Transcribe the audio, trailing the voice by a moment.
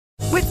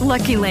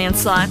Lucky Land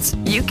Slots,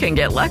 you can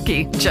get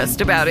lucky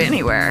just about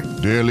anywhere.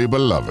 Dearly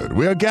beloved,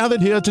 we are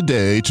gathered here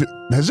today to...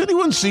 Has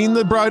anyone seen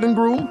the bride and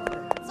groom?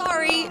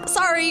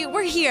 Sorry,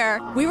 we're here.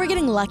 We were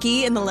getting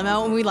lucky in the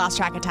limo and we lost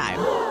track of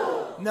time.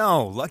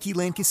 No, Lucky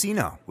Land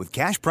Casino, with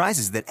cash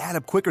prizes that add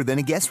up quicker than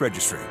a guest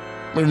registry.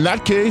 In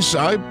that case,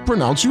 I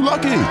pronounce you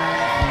lucky.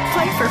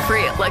 Play for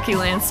free at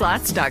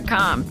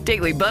LuckyLandSlots.com.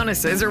 Daily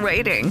bonuses are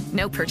waiting.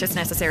 No purchase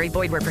necessary.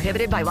 Void where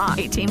prohibited by law.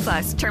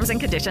 18+. Terms and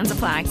conditions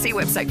apply. See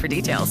website for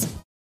details.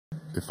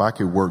 If I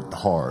could work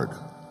hard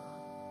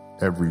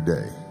every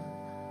day,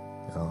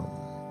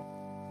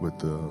 with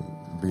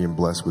being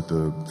blessed with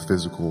the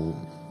physical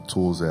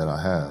tools that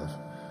I have,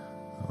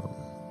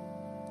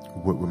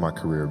 what would my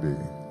career be?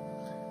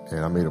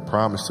 And I made a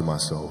promise to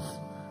myself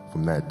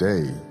from that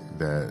day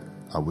that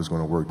I was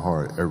going to work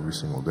hard every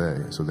single day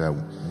so that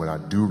when I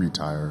do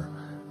retire,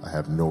 I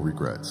have no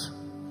regrets.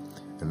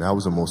 And that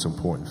was the most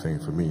important thing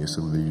for me, is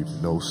to leave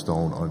no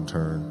stone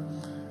unturned,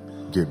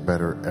 get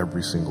better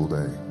every single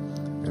day.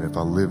 And if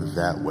I lived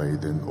that way,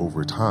 then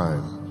over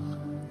time,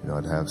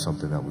 I'd have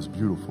something that was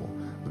beautiful.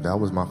 But that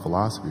was my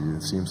philosophy.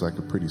 It seems like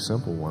a pretty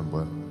simple one,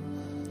 but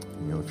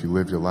if you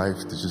live your life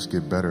to just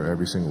get better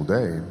every single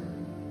day,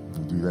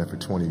 you do that for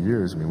 20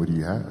 years, what do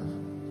you have?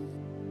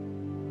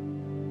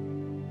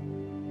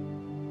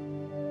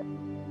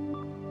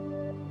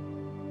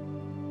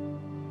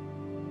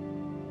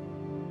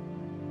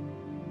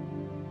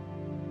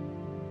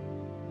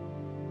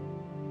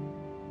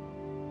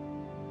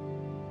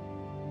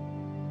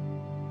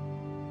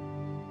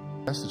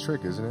 That's the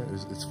trick, isn't it?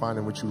 It's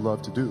finding what you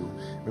love to do.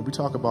 We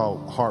talk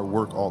about hard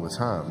work all the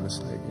time. It's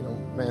like,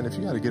 man, if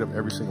you got to get up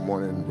every single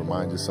morning and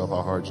remind yourself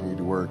how hard you need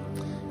to work,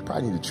 you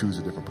probably need to choose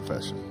a different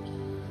profession,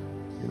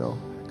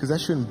 because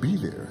that shouldn't be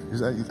there.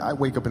 I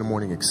wake up in the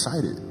morning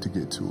excited to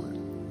get to it.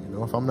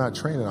 If I'm not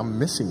training, I'm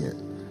missing it.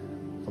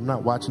 If I'm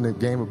not watching a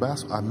game of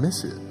basketball, I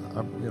miss it.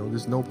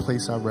 There's no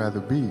place I'd rather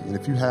be. And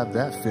if you have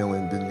that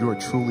feeling, then you're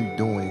truly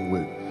doing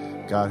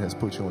what God has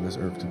put you on this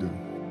earth to do.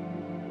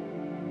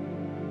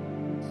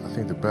 I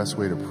think the best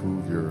way to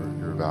prove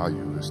your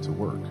value is to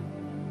work,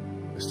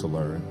 is to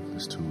learn,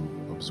 is to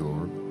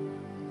absorb,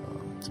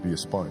 to be a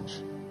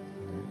sponge.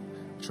 Right?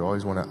 But you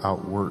always want to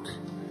outwork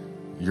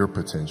your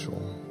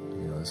potential.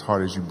 As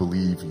hard as you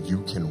believe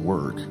you can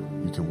work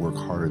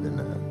harder than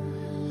that.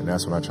 And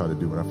that's what I tried to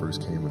do when I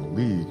first came in the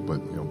league.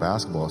 But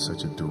basketball is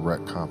such a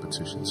direct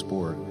competition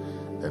sport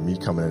that me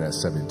coming in at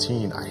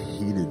 17, I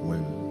hated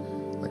when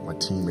my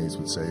teammates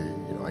would say,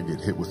 I get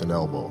hit with an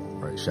elbow,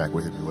 right? Shaq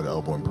would hit me with an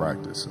elbow in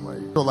practice. And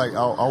I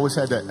always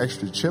had that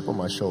extra chip on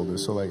my shoulder.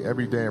 So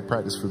every day in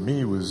practice for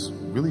me was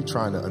really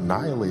trying to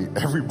annihilate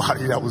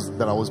everybody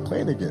that I was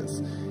playing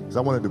against. Because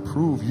I wanted to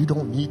prove you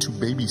don't need to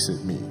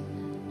babysit me.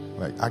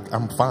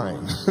 I'm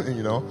fine,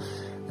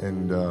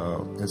 And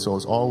so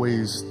it's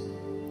always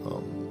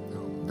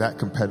that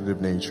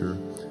competitive nature,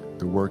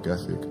 the work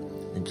ethic,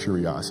 and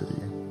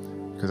curiosity.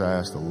 Because I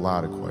asked a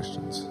lot of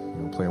questions.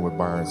 Playing with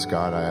Bryant,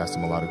 Scott, I asked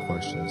him a lot of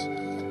questions.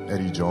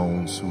 Eddie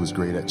Jones, who was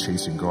great at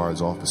chasing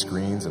guards off the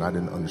screens, and I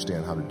didn't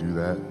understand how to do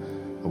that.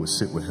 I would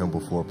sit with him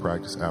before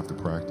practice, after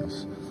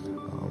practice.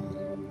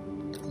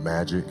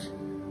 Magic,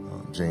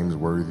 James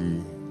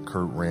Worthy,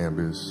 Kurt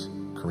Rambis,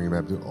 Kareem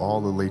Abdul,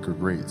 all the Laker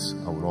greats.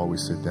 I would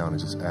always sit down and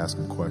just ask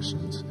them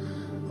questions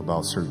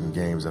about certain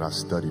games that I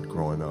studied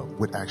growing up.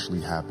 What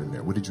actually happened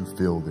there? What did you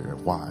feel there?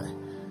 Why?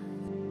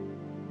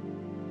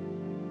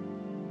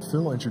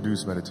 Phil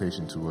introduced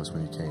meditation to us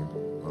when he came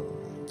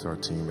to our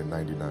team in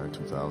 99,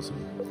 2000.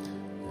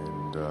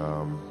 And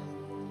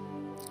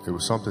it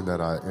was something that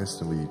I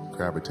instantly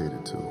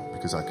gravitated to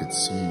because I could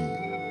see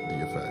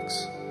the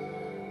effects.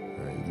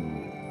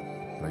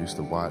 Right? I used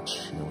to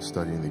watch,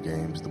 studying the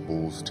games, the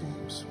Bulls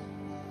teams,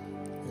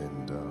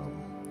 and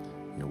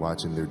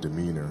watching their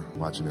demeanor,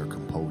 watching their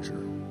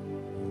composure,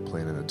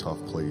 playing in a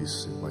tough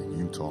place like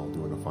Utah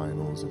during the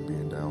finals and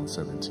being down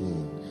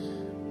 17.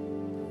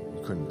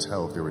 Couldn't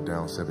tell if they were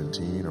down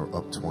 17 or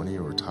up 20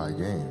 or a tie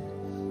game.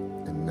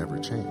 It never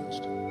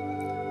changed.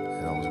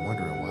 And I was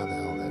wondering why the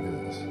hell that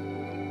is.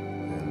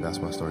 And that's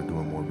when I started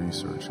doing more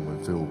research. And when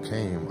Phil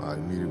came, I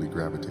immediately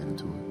gravitated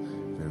to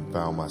it and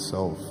found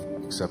myself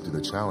accepted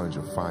the challenge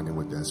of finding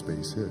what that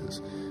space is.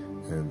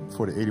 And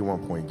for the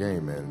 81-point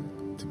game,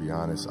 man, to be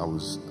honest, I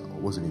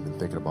wasn't even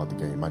thinking about the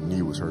game. My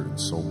knee was hurting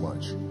so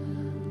much.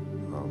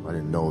 I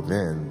didn't know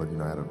then, but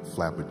I had a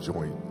flapper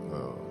joint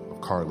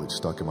of cartilage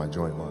stuck in my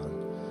joint line.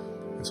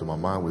 And so my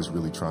mind was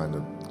really trying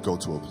to go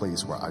to a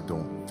place where I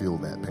don't feel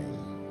that pain.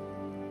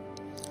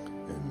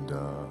 And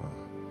the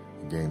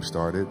game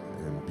started,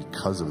 and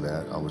because of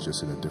that, I was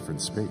just in a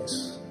different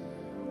space.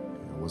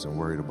 I wasn't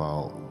worried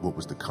about what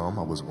was to come.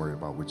 I wasn't worried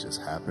about what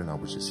just happened. I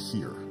was just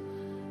here.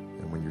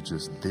 And when you're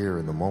just there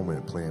in the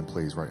moment, playing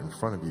plays right in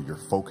front of you, your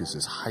focus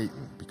is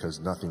heightened because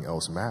nothing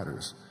else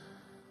matters.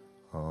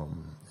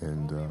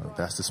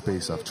 That's the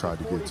space I've tried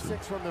to get to.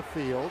 46 from the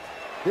field.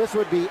 This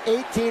would be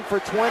 18 for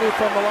 20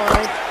 from the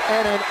line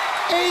and an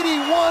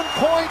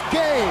 81-point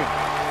game.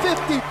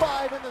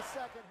 55 in the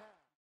second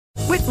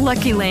half. With With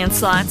Lucky Land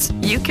Slots,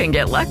 you can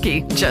get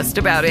lucky just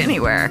about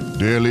anywhere.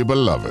 Dearly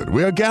beloved,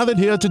 we are gathered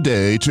here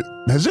today to...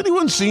 Has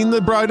anyone seen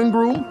the bride and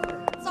groom?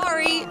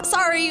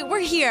 Sorry, we're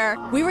here.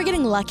 We were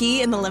getting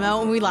lucky in the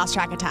limo and we lost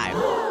track of time.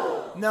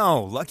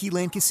 No, Lucky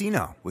Land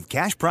Casino, with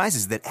cash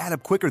prizes that add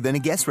up quicker than a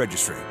guest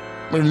registry.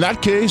 In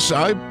that case,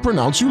 I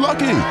pronounce you lucky.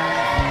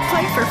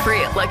 Play for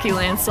free at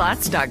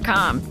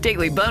LuckyLandSlots.com.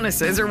 Daily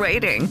bonuses are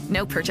waiting.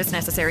 No purchase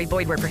necessary.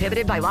 Void where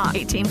prohibited by law.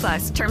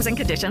 18+. Terms and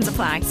conditions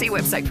apply. See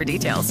website for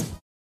details.